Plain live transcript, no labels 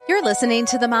You're listening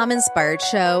to the Mom Inspired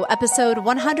Show, episode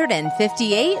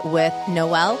 158 with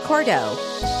Noelle Cordeaux.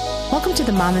 Welcome to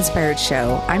the Mom Inspired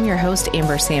Show. I'm your host,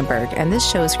 Amber Sandberg, and this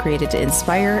show is created to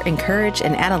inspire, encourage,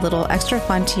 and add a little extra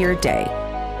fun to your day.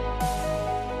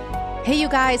 Hey, you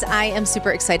guys, I am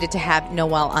super excited to have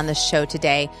Noelle on the show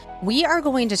today. We are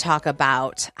going to talk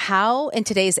about how in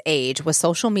today's age with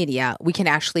social media, we can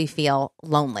actually feel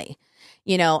lonely.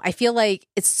 You know, I feel like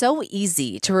it's so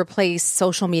easy to replace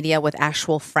social media with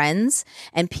actual friends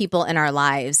and people in our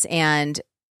lives. And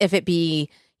if it be,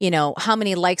 you know, how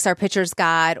many likes our pictures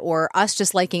got or us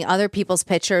just liking other people's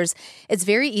pictures, it's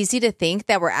very easy to think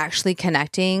that we're actually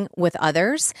connecting with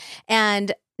others.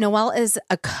 And Noelle is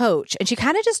a coach, and she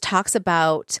kind of just talks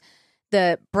about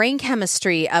the brain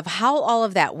chemistry of how all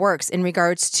of that works in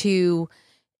regards to,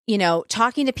 you know,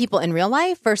 talking to people in real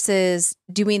life versus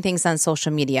doing things on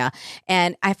social media.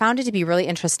 And I found it to be really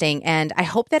interesting. And I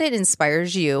hope that it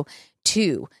inspires you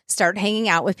to start hanging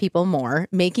out with people more,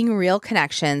 making real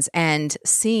connections, and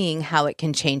seeing how it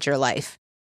can change your life.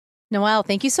 Noelle,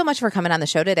 thank you so much for coming on the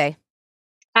show today.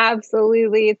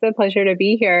 Absolutely. It's a pleasure to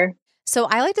be here. So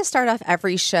I like to start off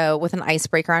every show with an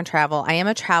icebreaker on travel. I am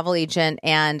a travel agent,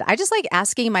 and I just like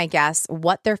asking my guests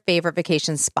what their favorite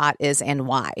vacation spot is and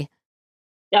why.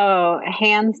 Oh,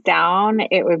 hands down,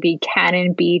 it would be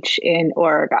Cannon Beach in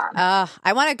Oregon.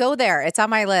 I want to go there. It's on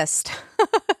my list.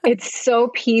 It's so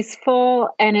peaceful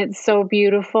and it's so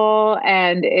beautiful,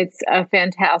 and it's a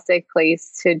fantastic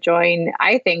place to join,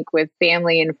 I think, with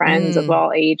family and friends of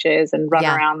all ages and run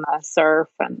around the surf.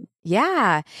 And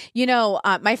yeah. You know,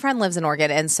 my friend lives in Oregon,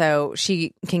 and so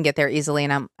she can get there easily.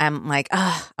 And I'm like,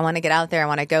 I want to get out there. I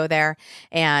want to go there.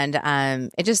 And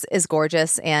it just is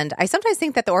gorgeous. And I sometimes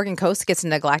think that the Oregon coast gets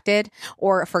neglected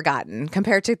or forgotten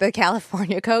compared to the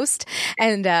California coast.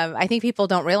 And I think people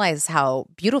don't realize how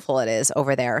beautiful it is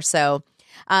over there. So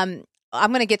I'm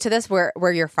going to get to this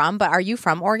where you're from, but are you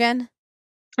from Oregon?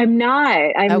 I'm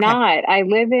not. Not. I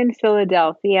live in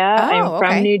Philadelphia. I'm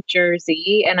from New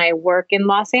Jersey, and I work in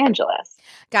Los Angeles.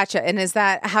 Gotcha. And is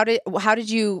that how did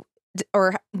you,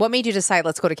 or what made you decide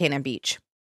let's go to Cannon Beach?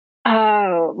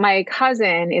 Oh, my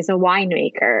cousin is a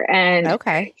winemaker, and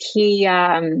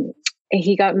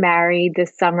he got married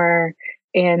this summer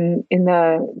in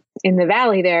the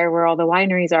valley there where all the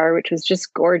wineries are, which was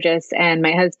just gorgeous. And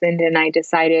my husband and I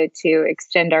decided to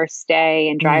extend our stay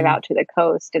and drive out to the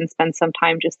coast and spend some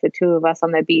time, just the two of us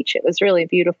on the beach. It was really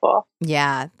beautiful.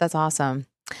 Yeah, that's awesome.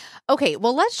 Okay,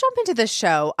 well, let's jump into the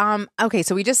show. Okay,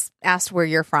 so we just asked where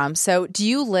you're from. So do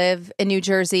you live in New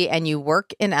Jersey and you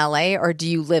work in LA, or do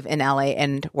you live in LA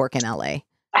and work in LA?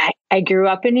 I grew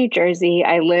up in New Jersey.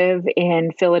 I live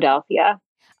in Philadelphia.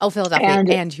 Oh, Philadelphia.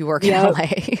 And you work in LA.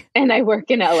 And I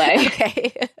work in LA.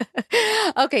 Okay.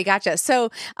 Okay, gotcha. So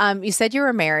you said you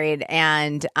were married,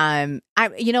 and I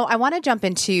want to jump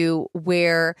into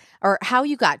how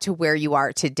you got to where you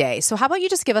are today. So how about you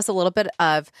just give us a little bit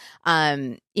of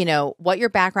what your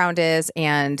background is,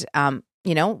 and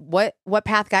what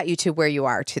path got you to where you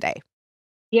are today?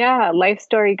 Yeah, life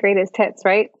story, greatest hits,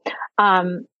 right?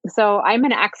 So I'm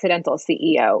an accidental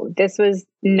CEO. This was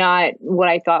not what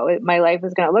I thought my life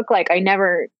was going to look like. I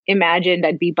never imagined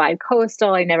I'd be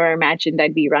bi-coastal. I never imagined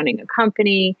I'd be running a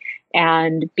company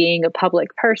and being a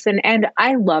public person. And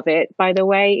I love it, by the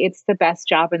way. It's the best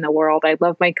job in the world. I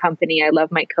love my company. I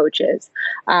love my coaches.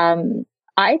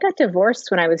 I got divorced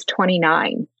when I was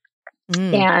 29.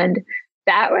 And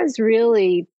that was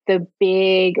really the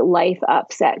big life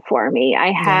upset for me.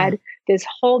 I had this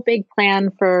whole big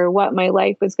plan for what my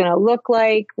life was going to look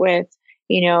like with,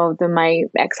 my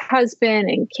ex-husband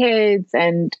and kids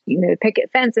and, the picket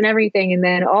fence and everything. And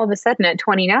then all of a sudden at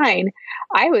 29,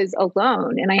 I was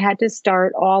alone and I had to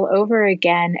start all over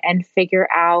again and figure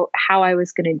out how I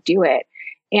was going to do it.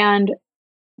 And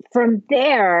from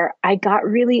there, I got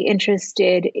really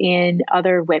interested in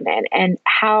other women and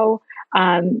how,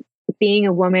 being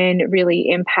a woman really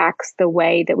impacts the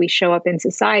way that we show up in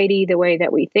society, the way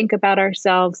that we think about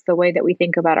ourselves, the way that we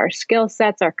think about our skill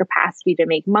sets, our capacity to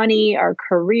make money, our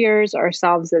careers,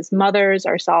 ourselves as mothers,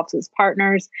 ourselves as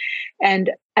partners. And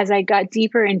as I got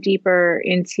deeper and deeper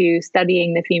into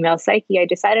studying the female psyche, I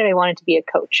decided I wanted to be a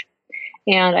coach.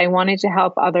 And I wanted to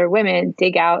help other women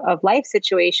dig out of life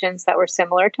situations that were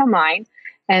similar to mine.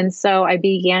 And so I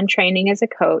began training as a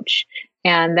coach.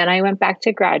 And then I went back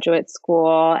to graduate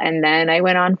school, and then I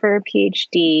went on for a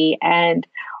PhD. And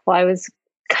while I was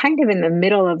kind of in the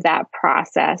middle of that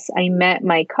process, I met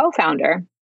my co-founder,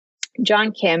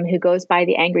 John Kim, who goes by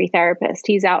the Angry Therapist.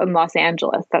 He's out in Los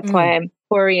Angeles. That's why I'm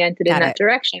oriented in that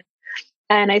direction.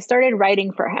 And I started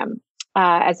writing for him.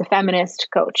 as a feminist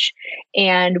coach.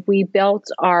 And we built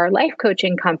our life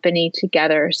coaching company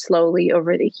together slowly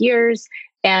over the years.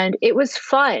 And it was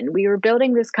fun. We were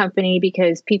building this company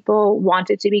because people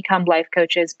wanted to become life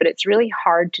coaches, but it's really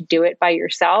hard to do it by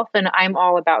yourself. And I'm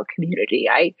all about community.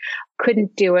 I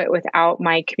couldn't do it without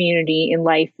my community in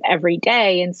life every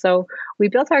day. And so we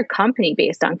built our company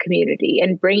based on community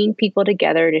and bringing people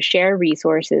together to share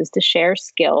resources, to share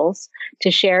skills,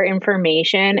 to share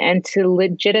information, and to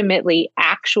legitimately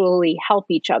actually help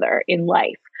each other in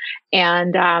life.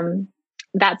 And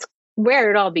that's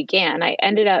where it all began. I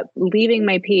ended up leaving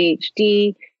my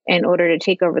PhD in order to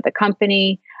take over the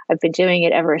company. I've been doing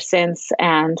it ever since,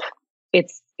 and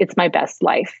it's my best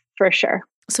life for sure.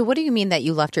 So what do you mean that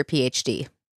you left your PhD?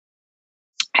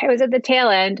 I was at the tail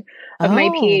end of my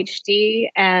PhD,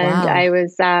 and Wow. I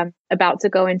was about to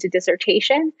go into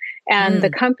dissertation, and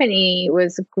the company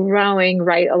was growing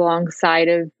right alongside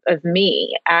of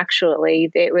me. Actually,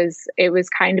 it was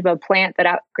kind of a plant that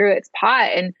outgrew its pot,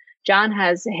 and John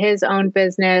has his own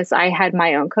business. I had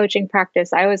my own coaching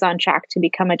practice. I was on track to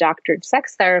become a doctored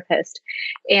sex therapist.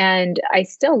 And I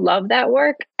still love that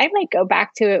work. I might go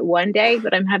back to it one day,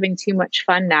 but I'm having too much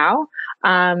fun now.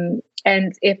 And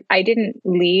if I didn't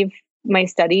leave my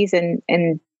studies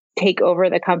and take over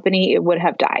the company, it would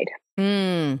have died.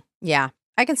 Yeah,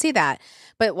 I can see that.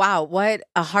 But wow, what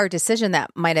a hard decision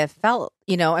that might have felt.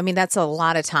 I mean, that's a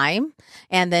lot of time.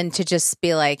 And then to just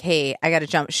be like, hey, I got to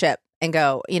jump ship and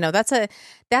go, that's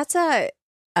a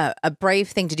brave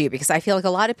thing to do, because I feel like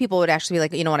a lot of people would actually be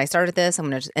like, when I started this, I'm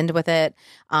going to just end with it.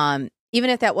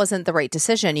 Even if that wasn't the right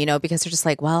decision, because they're just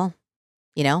like, well,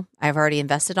 I've already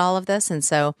invested all of this. And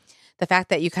so the fact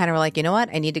that you kind of were like, you know what,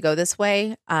 I need to go this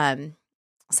way,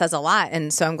 says a lot.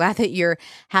 And so I'm glad that you're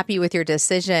happy with your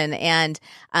decision. And,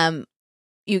 we're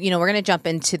going to jump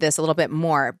into this a little bit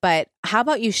more, but how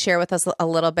about you share with us a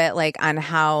little bit like on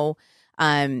how,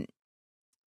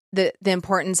 the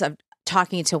importance of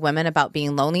talking to women about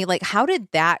being lonely. Like, how did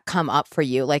that come up for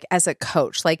you? Like as a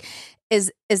coach, like, is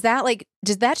that like,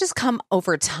 did that just come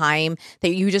over time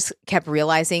that you just kept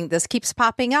realizing this keeps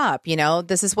popping up,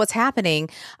 this is what's happening?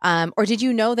 Or did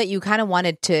you know that you kind of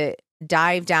wanted to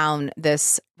dive down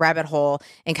this rabbit hole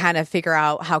and kind of figure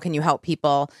out how can you help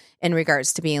people in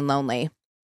regards to being lonely?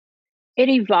 It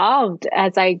evolved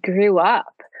as I grew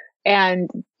up. And,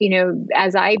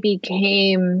 as I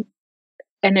became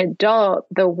an adult,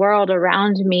 the world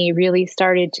around me really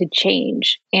started to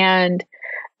change. And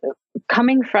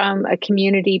coming from a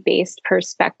community-based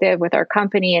perspective with our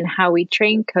company and how we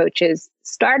train coaches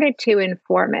started to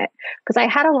inform it, because I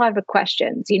had a lot of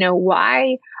questions.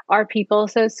 Why are people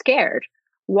so scared?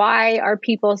 Why are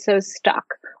people so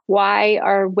stuck? Why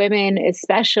are women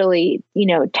especially,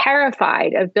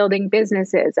 terrified of building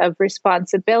businesses, of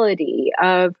responsibility,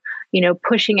 of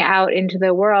pushing out into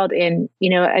the world in,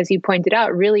 as you pointed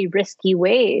out, really risky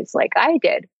ways like I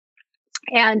did.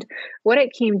 And what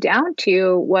it came down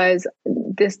to was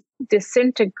this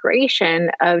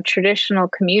disintegration of traditional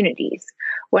communities.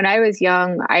 When I was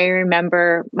young, I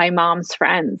remember my mom's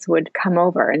friends would come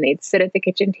over and they'd sit at the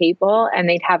kitchen table and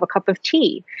they'd have a cup of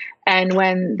tea. And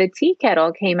when the tea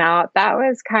kettle came out, that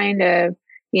was kind of,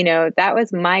 that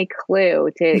was my clue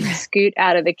to scoot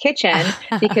out of the kitchen,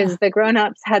 because the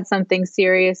grownups had something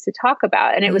serious to talk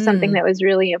about. And it was something that was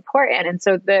really important. And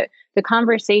so the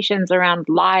conversations around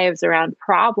lives, around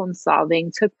problem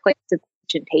solving took place at the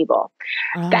kitchen table.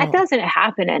 That doesn't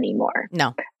happen anymore.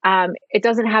 No. It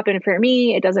doesn't happen for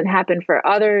me. It doesn't happen for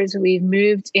others. We've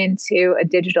moved into a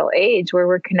digital age where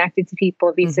we're connected to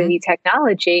people vis-a-vis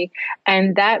technology.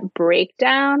 And that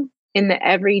breakdown in the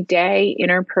everyday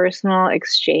interpersonal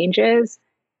exchanges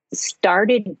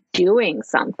started doing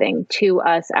something to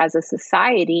us as a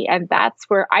society. And that's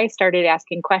where I started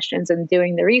asking questions and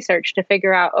doing the research to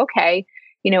figure out, okay,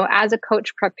 as a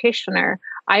coach practitioner,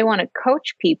 I want to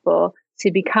coach people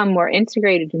to become more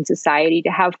integrated in society,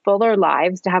 to have fuller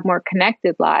lives, to have more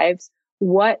connected lives.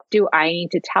 What do I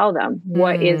need to tell them?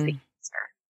 What is the answer?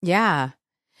 Yeah.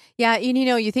 Yeah. And,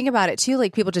 you think about it too,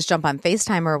 like people just jump on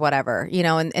FaceTime or whatever,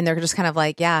 and they're just kind of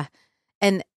like, yeah.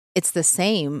 And it's the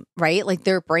same, right? Like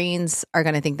their brains are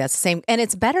going to think that's the same, and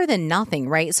it's better than nothing.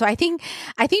 Right. So I think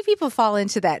people fall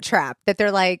into that trap that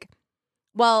they're like,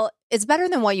 well, it's better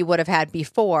than what you would have had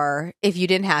before if you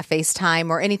didn't have FaceTime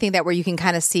or anything that where you can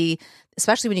kind of see,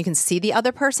 especially when you can see the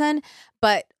other person.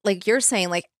 But like you're saying,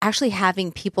 like actually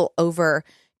having people over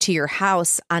to your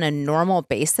house on a normal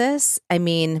basis, I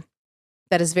mean,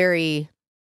 that is very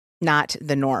not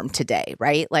the norm today,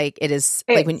 right? Like it is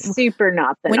like when super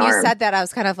not the norm. When you said that, I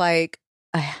was kind of like,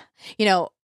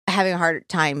 having a hard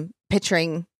time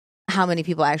picturing how many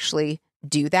people actually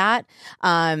do that.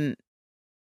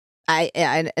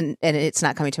 and it's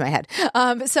not coming to my head.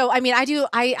 So, I mean,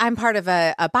 I'm part of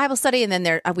a Bible study, and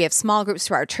then we have small groups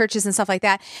to our churches and stuff like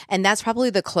that. And that's probably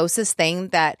the closest thing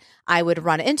that I would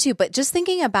run into. But just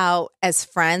thinking about as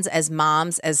friends, as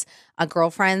moms, as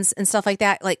girlfriends and stuff like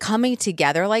that, like coming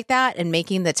together like that and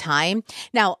making the time.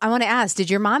 Now, I want to ask, did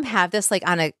your mom have this like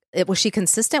was she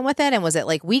consistent with it? And was it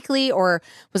like weekly, or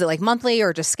was it like monthly,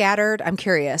 or just scattered? I'm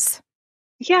curious.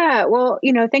 Yeah. Well,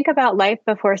 think about life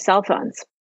before cell phones.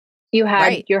 You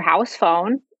had your house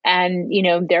phone, and,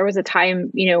 there was a time,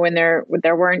 when there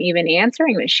weren't even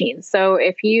answering machines. So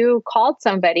if you called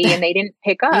somebody and they didn't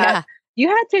pick up, you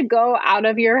had to go out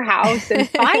of your house and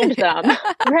find them,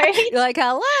 right? You're like,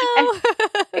 hello.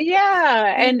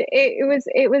 And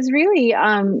it was really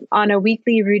on a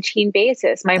weekly routine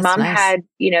basis. My mom had,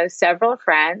 several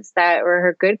friends that were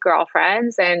her good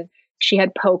girlfriends, and she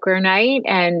had poker night,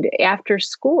 and after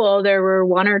school, there were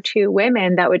one or two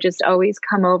women that would just always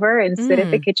come over and sit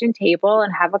at the kitchen table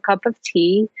and have a cup of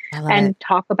tea and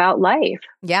talk about life.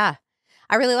 Yeah.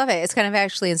 I really love it. It's kind of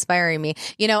actually inspiring me.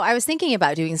 I was thinking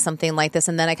about doing something like this,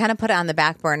 and then I kind of put it on the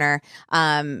back burner,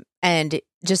 and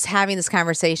just having this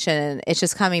conversation, it's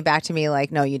just coming back to me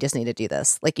like, no, you just need to do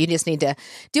this. Like, you just need to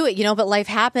do it, but life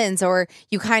happens, or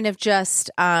you kind of just,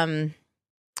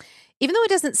 even though it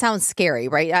doesn't sound scary,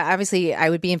 right? Obviously, I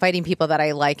would be inviting people that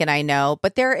I like and I know,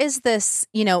 but there is this,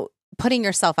 putting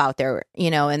yourself out there,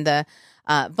 and the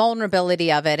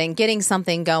vulnerability of it and getting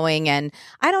something going. And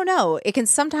I don't know, it can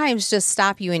sometimes just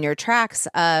stop you in your tracks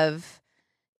of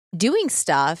doing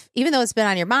stuff, even though it's been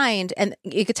on your mind. And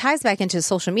it ties back into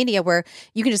social media where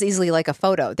you can just easily like a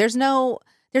photo. There's no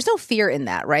fear in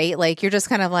that, right? Like, you're just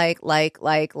kind of like,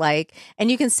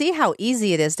 and you can see how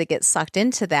easy it is to get sucked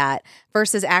into that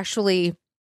versus actually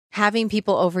having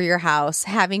people over your house,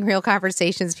 having real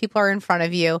conversations. People are in front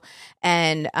of you.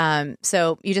 And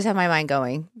so you just have my mind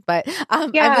going. But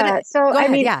I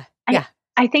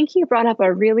think you brought up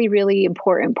a really, really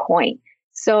important point.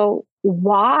 So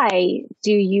why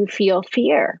do you feel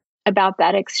fear about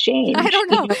that exchange? I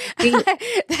don't know.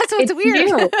 That's what's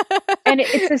weird. And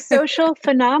it's a social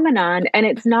phenomenon, and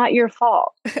it's not your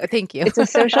fault. Thank you. It's a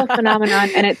social phenomenon,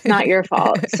 and it's not your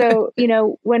fault. So,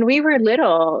 when we were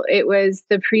little, it was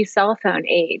the pre-cell phone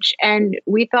age, and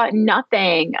we thought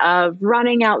nothing of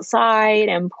running outside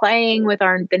and playing with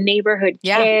the neighborhood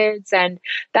kids. And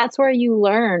that's where you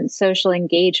learned social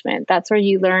engagement. That's where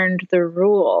you learned the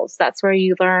rules. That's where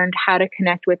you learned how to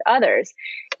connect with others.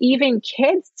 Even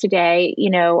kids today,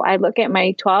 I look at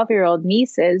my 12-year-old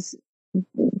nieces,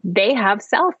 they have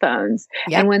cell phones.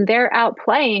 Yep. And when they're out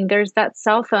playing, there's that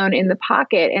cell phone in the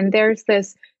pocket, and there's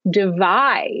this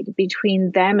divide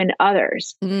between them and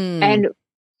others. And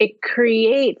it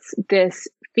creates this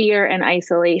fear and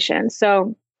isolation.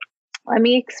 So let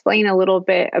me explain a little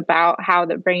bit about how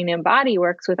the brain and body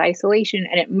works with isolation,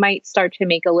 and it might start to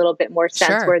make a little bit more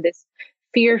sense where this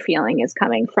fear feeling is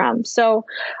coming from. So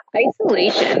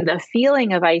isolation, the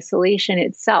feeling of isolation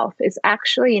itself, is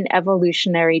actually an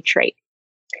evolutionary trait.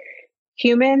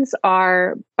 Humans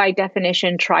are, by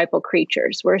definition, tribal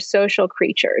creatures. We're social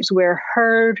creatures. We're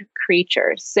herd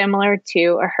creatures, similar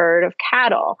to a herd of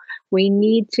cattle. We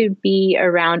need to be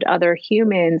around other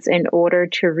humans in order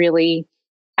to really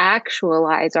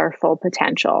actualize our full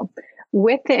potential.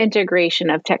 With the integration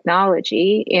of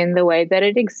technology in the way that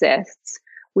it exists,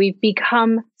 we've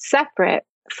become separate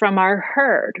from our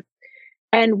herd.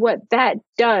 And what that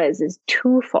does is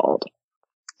twofold.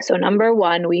 So number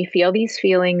one, we feel these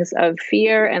feelings of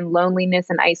fear and loneliness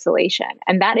and isolation.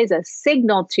 And that is a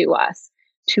signal to us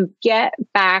to get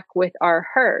back with our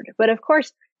herd. But of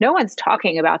course, no one's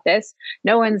talking about this.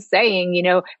 No one's saying,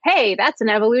 hey, that's an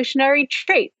evolutionary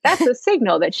trait. That's a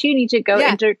signal that you need to go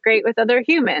integrate with other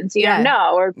humans.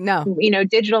 No.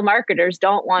 Digital marketers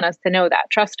don't want us to know that.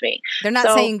 Trust me. They're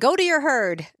not saying, go to your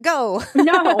herd. Go.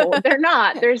 No, they're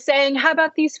not. They're saying, how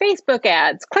about these Facebook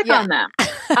ads? Click on them.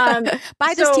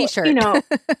 Buy this t-shirt.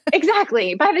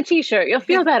 Exactly. Buy the t-shirt. You'll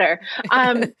feel better.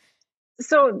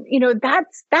 So,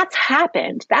 that's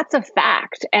happened. That's a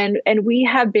fact. And we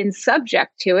have been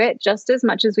subject to it just as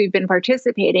much as we've been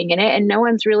participating in it. And no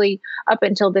one's really, up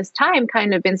until this time,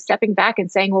 kind of been stepping back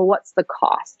and saying, well, what's the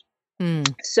cost?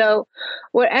 So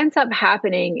what ends up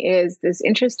happening is this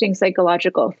interesting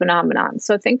psychological phenomenon.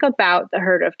 So think about the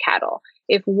herd of cattle.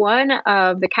 If one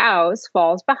of the cows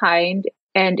falls behind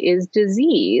and is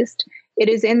diseased, it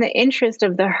is in the interest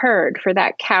of the herd for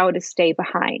that cow to stay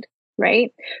behind.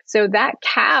 Right? So that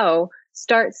cow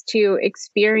starts to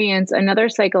experience another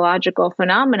psychological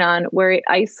phenomenon where it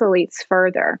isolates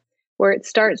further, where it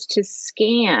starts to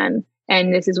scan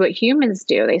And this is what humans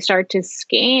do. They start to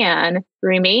scan,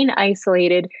 remain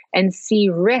isolated, and see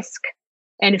risk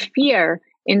and fear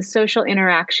in social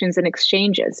interactions and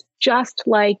exchanges, just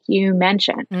like you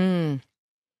mentioned.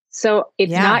 So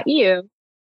it's not you,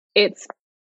 it's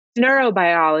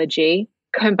neurobiology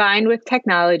combined with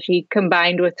technology,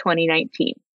 combined with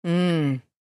 2019.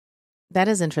 That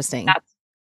is interesting.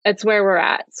 That's where we're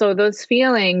at. So those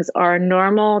feelings are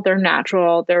normal, they're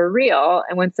natural, they're real.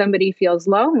 And when somebody feels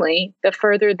lonely, the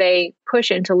further they push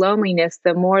into loneliness,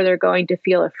 the more they're going to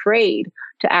feel afraid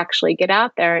to actually get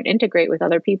out there and integrate with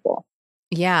other people.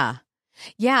 Yeah.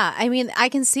 Yeah. I mean, I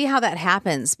can see how that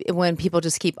happens when people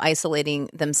just keep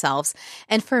isolating themselves.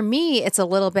 And for me, it's a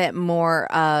little bit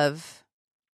more of,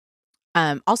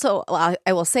 also,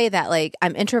 I will say that like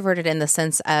I'm introverted in the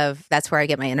sense of that's where I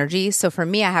get my energy. So for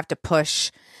me, I have to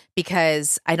push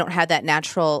because I don't have that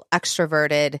natural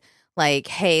extroverted, like,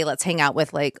 hey, let's hang out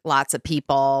with like lots of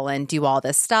people and do all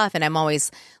this stuff. And I'm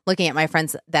always looking at my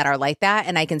friends that are like that.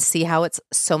 And I can see how it's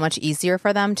so much easier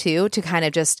for them too, to kind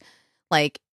of just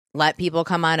like let people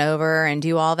come on over and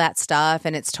do all that stuff.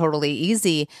 And it's totally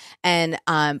easy. And,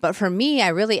 but for me, I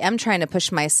really am trying to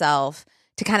push myself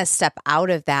to kind of step out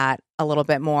of that a little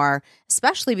bit more,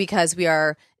 especially because we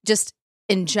are just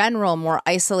in general more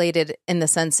isolated in the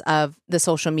sense of the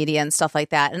social media and stuff like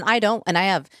that. And I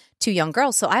have 2 young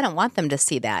girls, so I don't want them to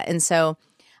see that. And so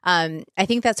I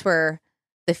think that's where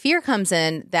the fear comes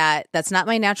in, that that's not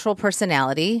my natural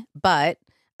personality, but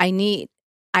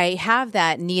I have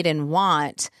that need and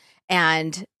want.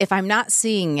 And if I'm not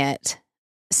seeing it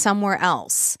somewhere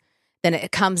else, then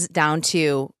it comes down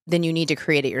to, then you need to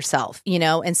create it yourself, you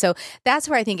know? And so that's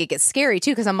where I think it gets scary too,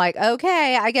 because I'm like,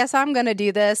 okay, I guess I'm going to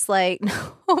do this like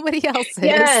nobody else is.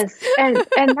 Yes. And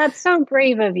that's so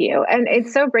brave of you. And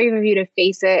it's so brave of you to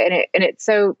face it. And it's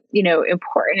so,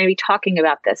 important to be talking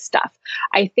about this stuff.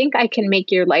 I think I can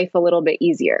make your life a little bit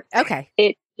easier. Okay.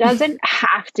 It doesn't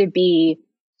have to be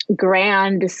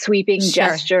grand sweeping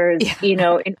gestures, in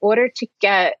order to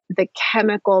get the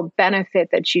chemical benefit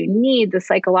that you need, the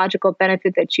psychological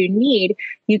benefit that you need,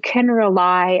 you can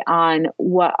rely on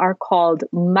what are called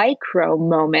micro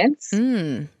moments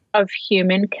of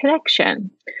human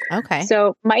connection. Okay.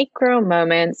 So micro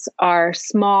moments are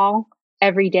small,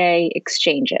 everyday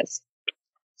exchanges.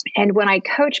 And when I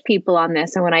coach people on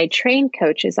this, and when I train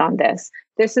coaches on this,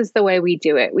 this is the way we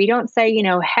do it. We don't say,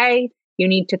 hey, you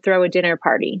need to throw a dinner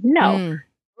party. No,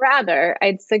 rather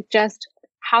I'd suggest,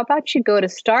 how about you go to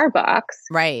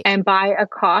Starbucks and buy a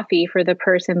coffee for the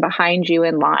person behind you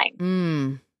in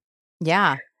line?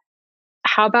 Yeah.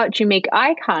 How about you make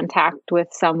eye contact with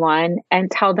someone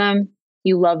and tell them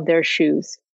you love their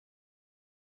shoes?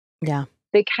 Yeah.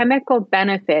 The chemical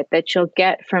benefit that you'll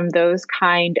get from those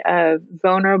kind of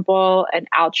vulnerable and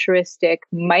altruistic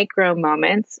micro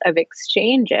moments of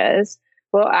exchanges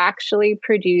will actually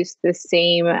produce the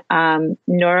same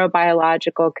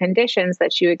neurobiological conditions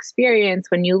that you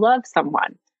experience when you love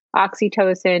someone.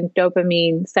 Oxytocin,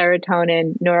 dopamine,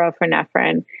 serotonin,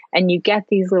 norepinephrine, and you get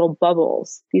these little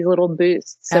bubbles, these little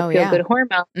boosts of feel-good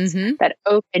hormones that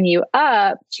open you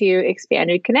up to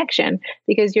expanded connection,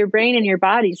 because your brain and your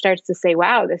body starts to say,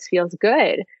 wow, this feels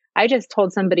good. I just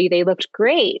told somebody they looked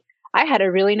great. I had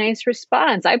a really nice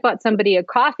response. I bought somebody a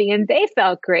coffee and they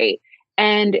felt great.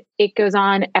 And it goes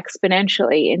on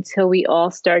exponentially until we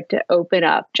all start to open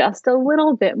up just a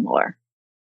little bit more.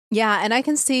 Yeah. And I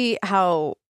can see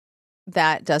how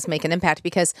that does make an impact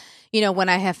because, when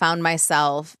I have found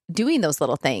myself doing those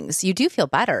little things, you do feel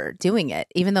better doing it,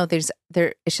 even though it's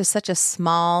just such a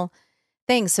small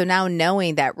thing. So now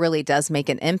knowing that really does make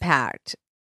an impact,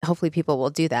 hopefully people will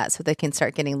do that so they can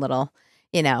start getting little,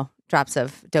 drops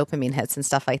of dopamine hits and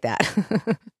stuff like that.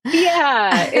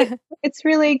 Yeah, it's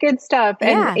really good stuff.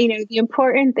 And, the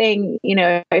important thing,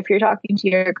 if you're talking to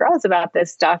your girls about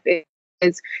this stuff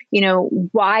is,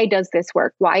 why does this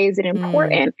work? Why is it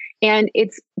important? And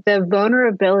it's the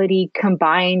vulnerability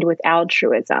combined with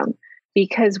altruism,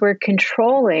 because we're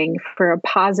controlling for a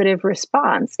positive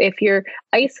response. If you're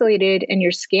isolated and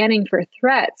you're scanning for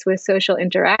threats with social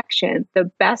interaction,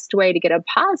 the best way to get a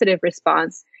positive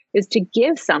response is to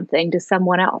give something to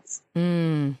someone else.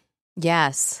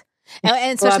 Yes.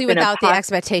 And especially without the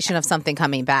expectation of something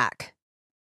coming back.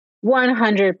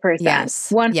 100%.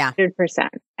 Yes. 100%.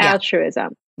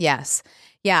 Altruism. Yes.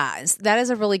 Yeah. That is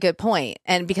a really good point.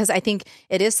 And because I think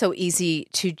it is so easy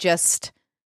to just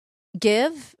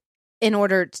give in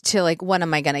order to like, what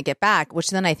am I going to get back? Which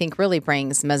then I think really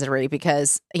brings misery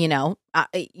because, you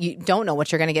don't know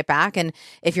what you're going to get back. And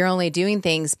if you're only doing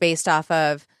things based off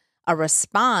of a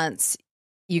response,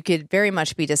 you could very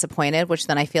much be disappointed, which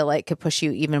then I feel like could push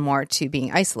you even more to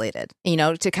being isolated,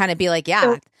 to kind of be like,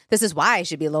 yeah, this is why I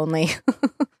should be lonely.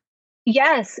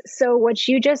 Yes. So what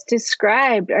you just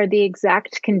described are the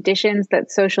exact conditions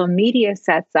that social media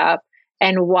sets up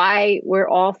and why we're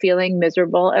all feeling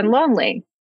miserable and lonely.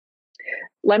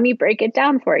 Let me break it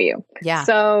down for you. Yeah.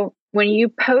 So when you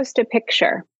post a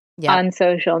picture on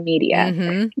social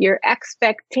media, your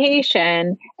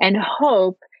expectation and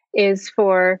hope is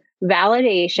for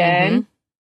validation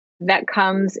that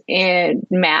comes in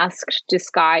masked,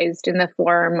 disguised in the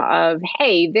form of,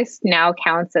 hey, this now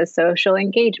counts as social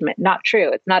engagement. Not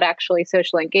true. It's not actually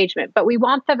social engagement, but we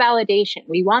want the validation.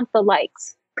 We want the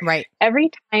likes. Right. Every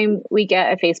time we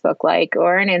get a Facebook like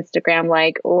or an Instagram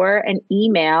like or an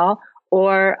email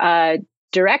or a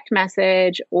direct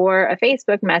message or a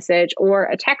Facebook message or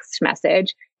a text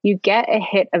message, you get a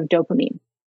hit of dopamine.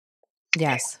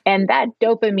 Yes. And that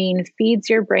dopamine feeds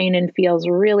your brain and feels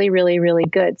really, really, really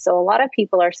good. So a lot of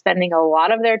people are spending a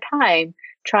lot of their time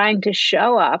trying to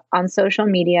show up on social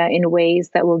media in ways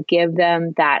that will give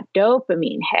them that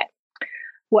dopamine hit.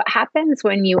 What happens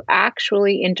when you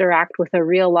actually interact with a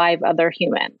real live other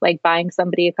human, like buying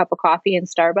somebody a cup of coffee in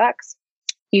Starbucks?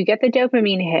 You get the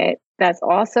dopamine hit that's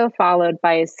also followed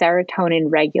by a serotonin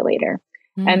regulator.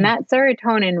 And that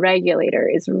serotonin regulator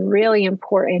is really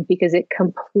important because it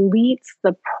completes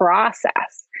the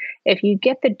process. If you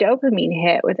get the dopamine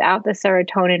hit without the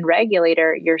serotonin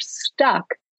regulator, you're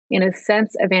stuck in a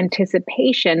sense of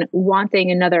anticipation,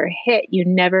 wanting another hit. You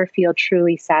never feel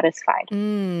truly satisfied.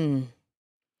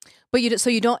 But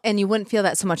you wouldn't feel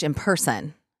that so much in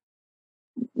person.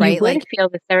 Right? You would feel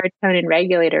the serotonin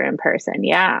regulator in person.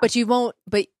 Yeah. But you won't,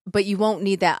 but you won't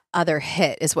need that other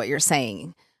hit is what you're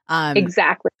saying.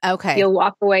 Exactly. Okay. You'll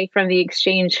walk away from the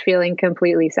exchange feeling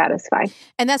completely satisfied.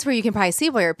 And that's where you can probably see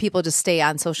where people just stay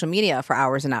on social media for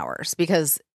hours and hours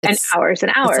because hours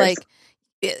and hours. It's like,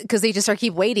 because they just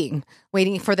keep waiting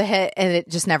for the hit and it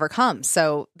just never comes.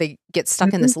 So they get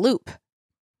stuck in this loop.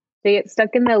 They get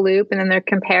stuck in the loop and then they're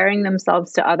comparing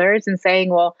themselves to others and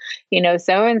saying, well,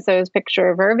 so-and-so's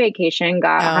picture of her vacation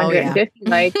got 150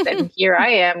 likes and here I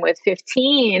am with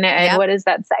 15. And what does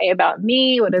that say about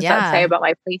me? What does that say about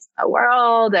my place in the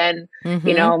world? And,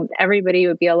 everybody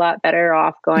would be a lot better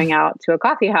off going out to a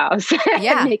coffee house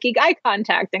and making eye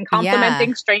contact and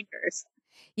complimenting strangers.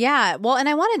 Yeah. Well, and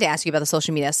I wanted to ask you about the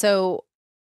social media. So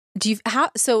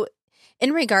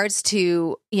in regards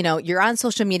to, you're on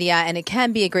social media and it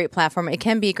can be a great platform. It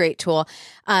can be a great tool.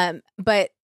 But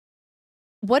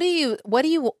what do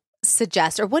you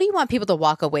suggest or what do you want people to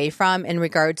walk away from in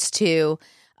regards to,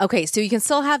 okay, so you can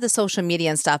still have the social media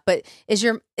and stuff, but is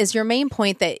your main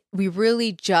point that we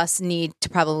really just need to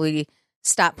probably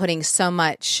stop putting so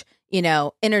much,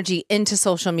 energy into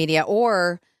social media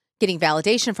or getting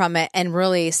validation from it and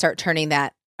really start turning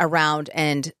that around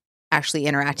and actually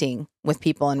interacting with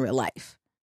people in real life?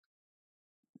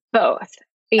 Both.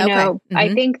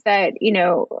 I think that,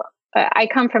 I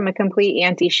come from a complete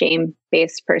anti-shame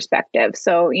based perspective.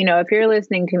 So, if you're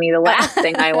listening to me, the last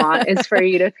thing I want is for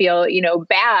you to feel,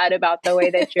 bad about the way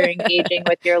that you're engaging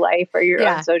with your life or your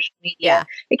own social media. Yeah.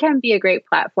 It can be a great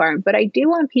platform, but I do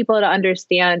want people to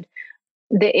understand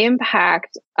the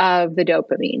impact of the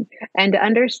dopamine and to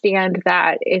understand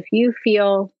that if you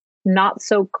feel not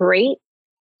so great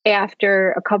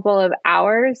after a couple of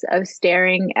hours of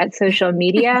staring at social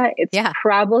media, it's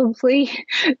probably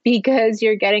because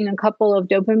you're getting a couple of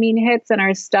dopamine hits and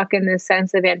are stuck in this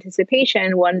sense of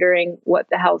anticipation, wondering what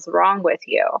the hell's wrong with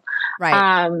you.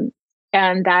 Right.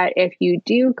 And that if you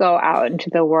do go out into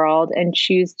the world and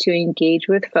choose to engage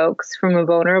with folks from a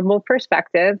vulnerable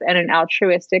perspective and an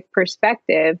altruistic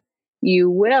perspective, you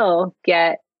will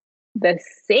get the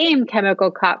same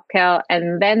chemical cocktail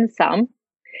and then some.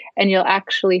 And you'll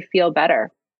actually feel better.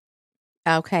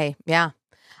 Okay. Yeah.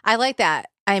 I like that.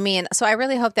 I mean, so I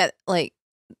really hope that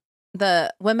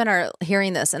the women are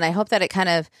hearing this and I hope that it kind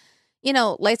of,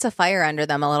 lights a fire under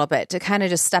them a little bit to kind of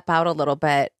just step out a little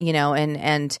bit,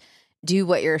 and do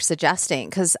what you're suggesting.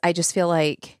 Cause I just feel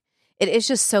like it is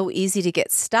just so easy to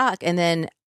get stuck. And then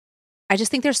I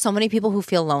just think there's so many people who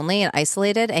feel lonely and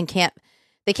isolated and can't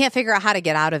figure out how to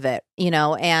get out of it,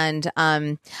 and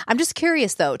I'm just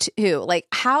curious though, too,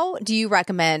 how do you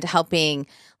recommend helping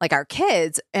our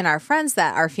kids and our friends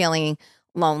that are feeling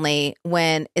lonely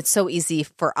when it's so easy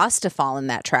for us to fall in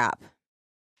that trap?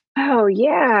 Oh,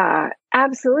 yeah,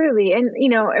 absolutely. And,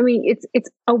 it's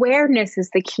awareness is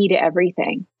the key to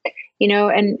everything,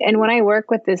 and when I work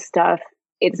with this stuff,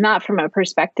 it's not from a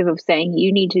perspective of saying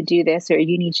you need to do this or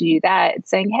you need to do that.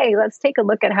 It's saying, hey, let's take a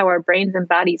look at how our brains and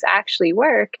bodies actually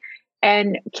work.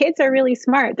 And kids are really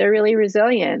smart. They're really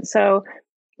resilient. So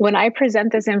when I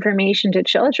present this information to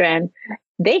children,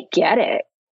 they get it.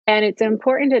 And it's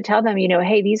important to tell them,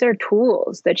 hey, these are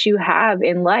tools that you have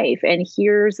in life. And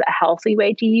here's a healthy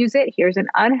way to use it. Here's an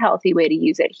unhealthy way to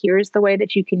use it. Here's the way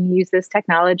that you can use this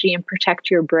technology and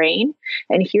protect your brain.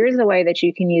 And here's the way that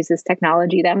you can use this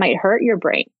technology that might hurt your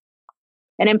brain,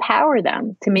 and empower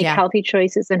them to make healthy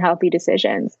choices and healthy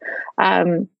decisions.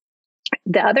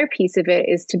 The other piece of it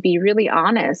is to be really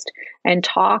honest and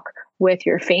talk with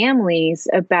your families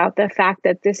about the fact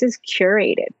that this is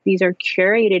curated. These are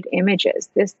curated images.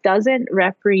 This doesn't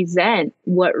represent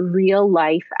what real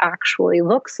life actually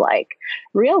looks like.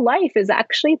 Real life is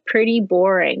actually pretty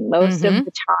boring most of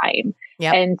the time.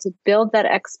 Yep. And to build that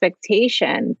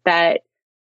expectation that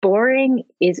boring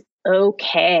is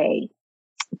okay.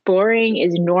 Boring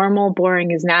is normal,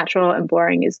 boring is natural, and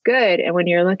boring is good. And when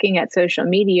you're looking at social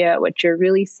media, what you're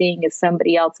really seeing is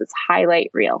somebody else's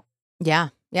highlight reel. Yeah.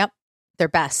 Yep. Their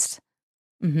best.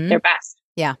 Mm-hmm. Their best.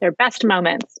 Yeah. Their best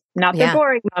moments, not their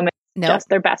boring moments, just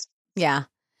their best. Yeah.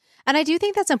 And I do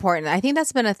think that's important. I think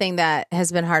that's been a thing that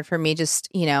has been hard for me, just,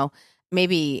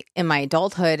 maybe in my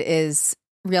adulthood, is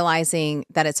realizing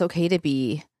that it's okay to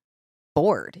be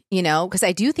bored, because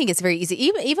I do think it's very easy,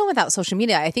 even without social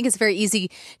media, I think it's very easy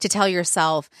to tell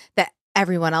yourself that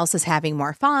everyone else is having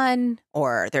more fun,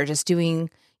 or they're just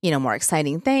doing, more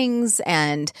exciting things.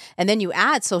 And then you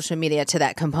add social media to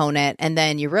that component, and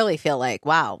then you really feel like,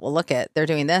 wow, well, they're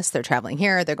doing this, they're traveling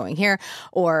here, they're going here,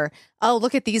 or, oh,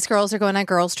 look at these girls are going on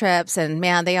girls trips, and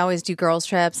man, they always do girls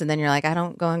trips. And then you're like, I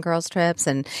don't go on girls trips,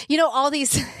 and all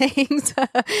these things.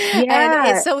 And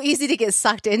it's so easy to get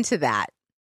sucked into that.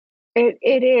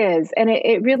 It is. And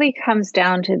it really comes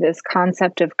down to this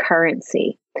concept of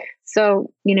currency.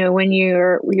 So, when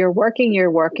you're working, you're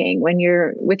working. When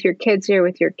you're with your kids, you're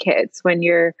with your kids. When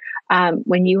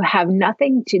you have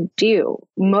nothing to do,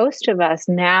 most of us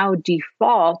now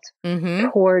default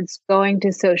towards going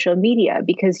to social media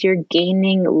because you're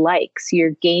gaining likes,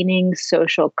 you're gaining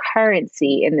social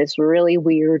currency in this really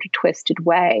weird, twisted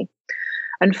way.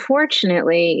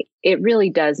 Unfortunately, it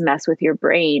really does mess with your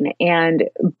brain, and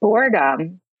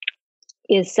boredom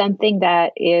is something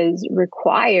that is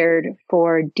required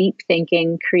for deep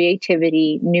thinking,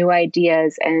 creativity, new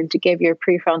ideas, and to give your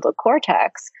prefrontal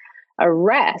cortex a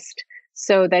rest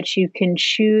so that you can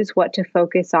choose what to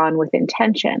focus on with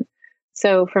intention.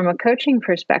 So from a coaching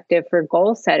perspective for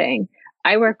goal setting,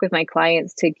 I work with my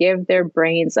clients to give their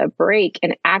brains a break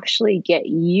and actually get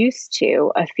used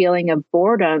to a feeling of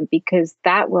boredom, because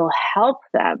that will help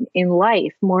them in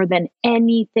life more than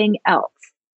anything else.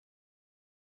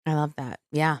 I love that.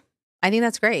 Yeah. I think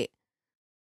that's great.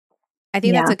 I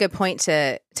think that's a good point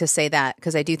to say that,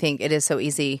 because I do think it is so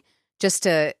easy just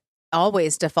to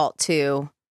always default to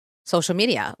social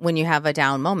media when you have a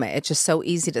down moment. It's just so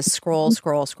easy to scroll.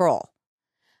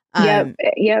 Yep.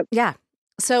 Yeah.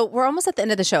 So we're almost at the end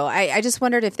of the show. I just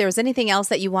wondered if there was anything else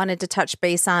that you wanted to touch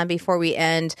base on before we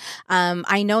end.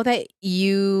 I know that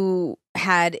you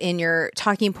had in your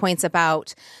talking points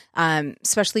about,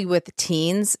 especially with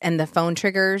teens and the phone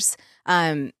triggers,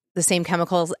 the same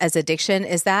chemicals as addiction.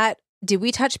 Did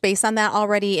we touch base on that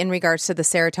already in regards to the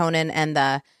serotonin and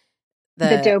the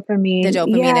dopamine? The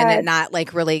dopamine, and it not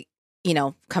like really,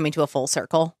 coming to a full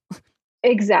circle.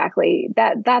 Exactly.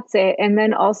 That's it. And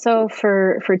then also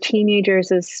for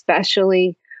teenagers,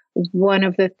 especially, one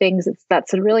of the things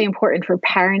that's really important for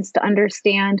parents to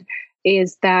understand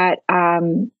is that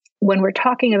when we're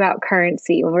talking about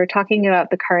currency, when we're talking about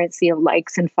the currency of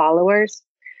likes and followers,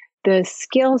 the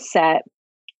skill set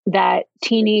that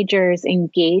teenagers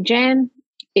engage in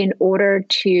order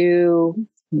to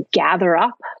gather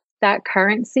up that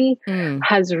currency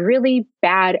has really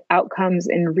bad outcomes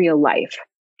in real life.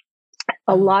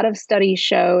 A lot of studies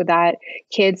show that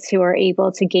kids who are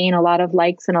able to gain a lot of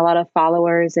likes and a lot of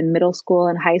followers in middle school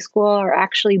and high school are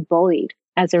actually bullied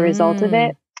as a result of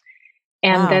it.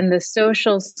 And then the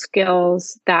social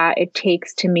skills that it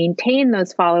takes to maintain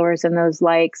those followers and those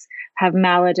likes have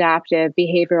maladaptive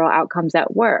behavioral outcomes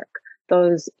at work.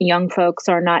 Those young folks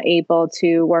are not able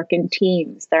to work in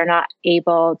teams. They're not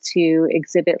able to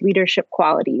exhibit leadership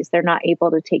qualities. They're not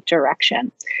able to take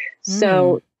direction.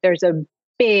 So there's a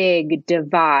big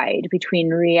divide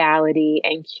between reality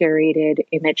and curated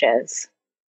images.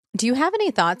 Do you have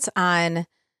any thoughts on,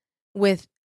 with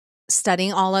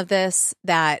studying all of this,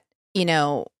 that,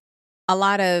 a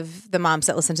lot of the moms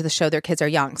that listen to the show, their kids are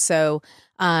young. So,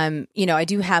 I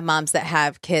do have moms that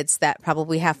have kids that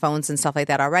probably have phones and stuff like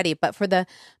that already. But for the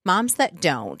moms that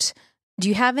don't, do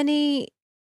you have any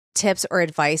tips or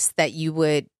advice that you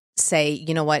would say,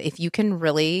 if you can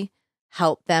really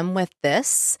help them with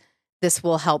this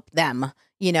will help them,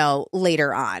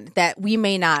 later on that we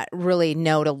may not really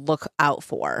know to look out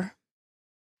for?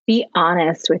 Be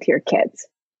honest with your kids.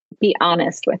 Be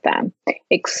honest with them.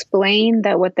 Explain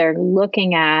that what they're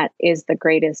looking at is the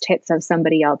greatest hits of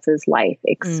somebody else's life.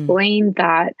 Explain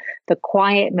that the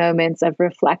quiet moments of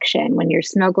reflection when you're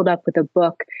snuggled up with a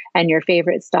book and your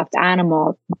favorite stuffed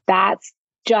animal, that's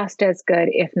just as good,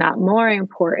 if not more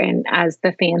important, as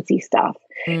the fancy stuff.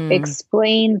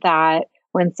 Explain that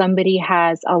when somebody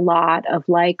has a lot of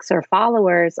likes or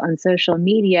followers on social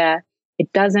media,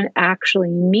 it doesn't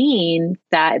actually mean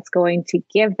that it's going to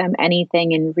give them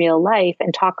anything in real life,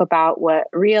 and talk about what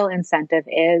real incentive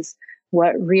is,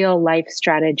 what real life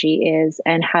strategy is,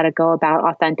 and how to go about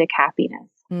authentic happiness.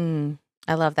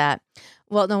 I love that.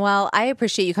 Well, Noelle, I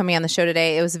appreciate you coming on the show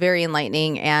today. It was very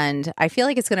enlightening, and I feel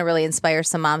like it's going to really inspire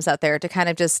some moms out there to kind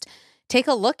of just take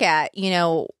a look at,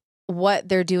 what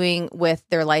they're doing with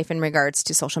their life in regards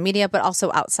to social media, but also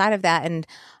outside of that, and,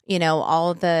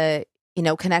 all the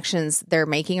connections they're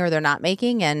making or they're not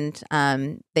making, and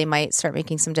they might start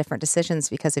making some different decisions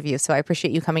because of you. So I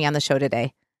appreciate you coming on the show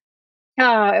today.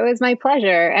 Oh, it was my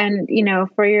pleasure. And,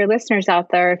 for your listeners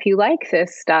out there, if you like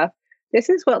this stuff, this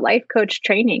is what life coach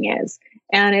training is.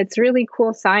 And it's really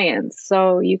cool science.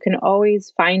 So you can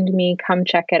always find me, come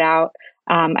check it out.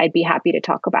 I'd be happy to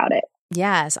talk about it.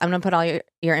 Yes. I'm going to put all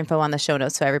your info on the show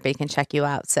notes so everybody can check you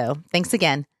out. So thanks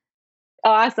again.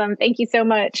 Awesome. Thank you so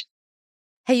much.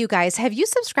 Hey, you guys, have you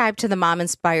subscribed to the Mom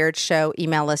Inspired Show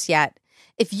email list yet?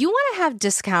 If you want to have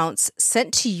discounts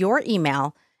sent to your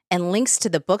email and links to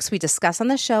the books we discuss on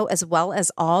the show, as well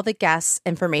as all the guests'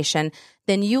 information,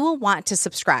 then you will want to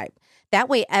subscribe. That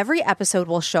way, every episode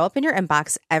will show up in your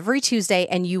inbox every Tuesday,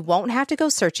 and you won't have to go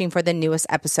searching for the newest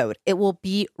episode. It will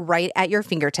be right at your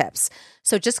fingertips.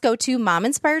 So just go to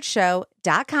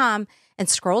mominspiredshow.com and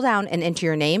scroll down and enter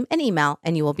your name and email,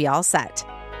 and you will be all set.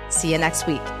 See you next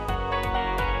week.